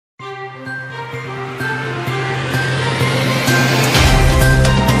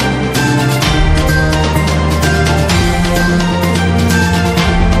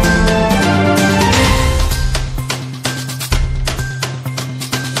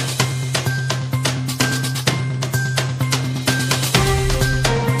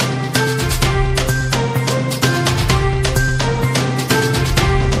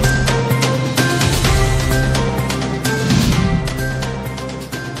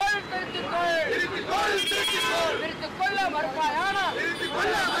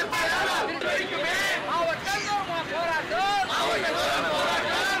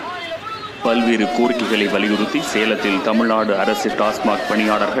பல்வேறு கோரிக்கைகளை வலியுறுத்தி சேலத்தில் தமிழ்நாடு அரசு டாஸ்மாக்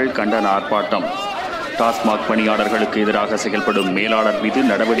பணியாளர்கள் கண்டன ஆர்ப்பாட்டம். டாஸ்மாக் பணியாளர்களுக்கு எதிராக செயல்படும் மேலாளர் மீது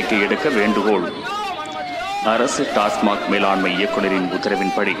நடவடிக்கை எடுக்க வேண்டுகோள். அரசு டாஸ்மாக் மேலாண்மை இயக்குநரின்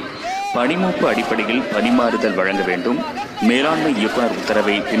உத்தரவின்படி பணிமூப்பு அடிப்படையில் பணிமாறுதல் வழங்க வேண்டும். மேலாண்மை இயக்குநர்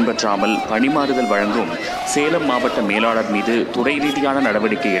உத்தரவை பின்பற்றாமல் பணிமாறுதல் வழங்கும் சேலம் மாவட்ட மேலாளர் மீது துறை ரீதியான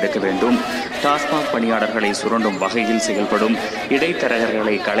நடவடிக்கை எடுக்க வேண்டும். டாஸ்மாக் பணியாளர்களை சுரண்டும் வகையில் செயல்படும்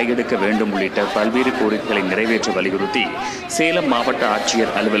இடைத்தரகர்களை களையெடுக்க வேண்டும் உள்ளிட்ட பல்வேறு கோரிக்கைகளை நிறைவேற்ற வலியுறுத்தி சேலம் மாவட்ட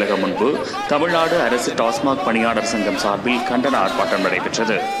ஆட்சியர் அலுவலகம் முன்பு தமிழ்நாடு அரசு டாஸ்மாக் பணியாளர் சங்கம் சார்பில் கண்டன ஆர்ப்பாட்டம்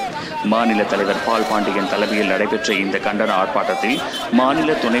நடைபெற்றது. மாநில தலைவர் பால் பாண்டியன் தலைமையில் நடைபெற்ற இந்த கண்டன ஆர்ப்பாட்டத்தில்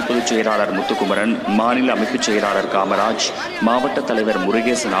மாநில துணை பொதுச் செயலாளர் முத்துக்குமரன், மாநில அமைப்புச் செயலாளர் காமராஜ், மாவட்ட தலைவர்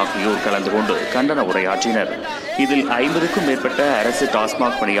முருகேசன் ஆகியோர் கலந்து கொண்டு கண்டன உரையாற்றினர். இதில் 50க்கும் மேற்பட்ட அரசு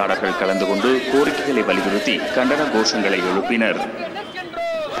டாஸ்மாக் பணியாளர்கள் கலந்து கொண்டு கோரிக்கைகளை வலியுறுத்தி கண்டன கோஷங்களை எழுப்பினர்.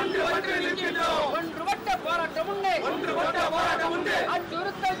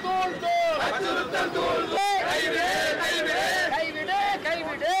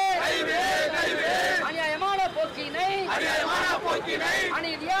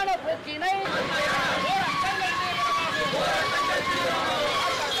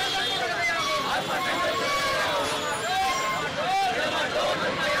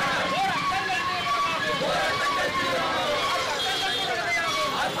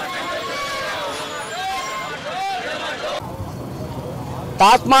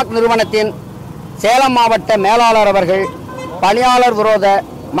 டாஸ்மாக் நிறுவனத்தின் சேலம் மாவட்ட மேலாளர் அவர்கள் பணியாளர் விரோத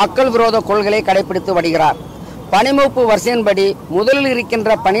மக்கள் விரோத கொள்கைகளை கடைபிடித்து வருகிறார். பணிமூப்பு வரிசையின்படி முதலில்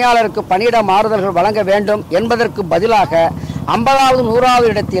இருக்கின்ற பணியாளருக்கு பணியிட மாறுதல்கள் வழங்க வேண்டும் என்பதற்கு பதிலாக 50வது 100வது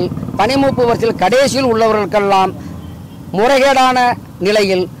இடத்தில் பணிமூப்பு வரிசையில் கடைசியில் உள்ளவர்களுக்கெல்லாம் முறைகேடான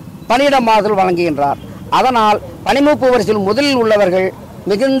நிலையில் பணியிட மாறுதல் வழங்குகின்றார். அதனால் பணிமூப்பு வரிசையில் முதலில் உள்ளவர்கள்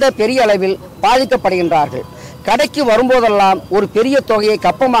மிகுந்த பெரிய அளவில் பாதிக்கப்படுகின்றார்கள். கடைக்கு வரும்போதெல்லாம் ஒரு பெரிய தொகையை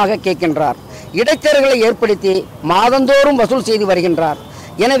கப்பமாக கேட்கின்றார். இடைத்தரகர்களை ஏற்படுத்தி மாதந்தோறும் வசூல் செய்து வருகின்றார்.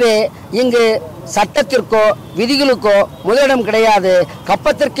 எனவே இங்கு சட்டத்திற்கோ விதிகளுக்கோ முதலிடம் கிடையாது,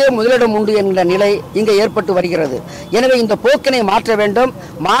 கப்பத்திற்கே முதலிடம் உண்டு என்ற நிலை இங்கு ஏற்பட்டு வருகிறது. எனவே இந்த போக்கினை மாற்ற வேண்டும்.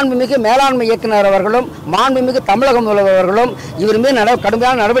 மாண்புமிகு மேலாண்மை இயக்குநர் அவர்களும் மாண்புமிகு தமிழக முதல்வர்களும் இவர் மீது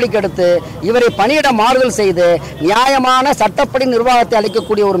கடுமையான நடவடிக்கை எடுத்து இவரை பணியிட மாறுதல் செய்து நியாயமான சட்டப்படி நிர்வாகத்தை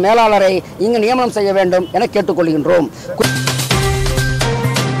அளிக்கக்கூடிய ஒரு மேலாளரை இங்கு நியமனம் செய்ய வேண்டும் என கேட்டுக்கொள்கின்றோம்.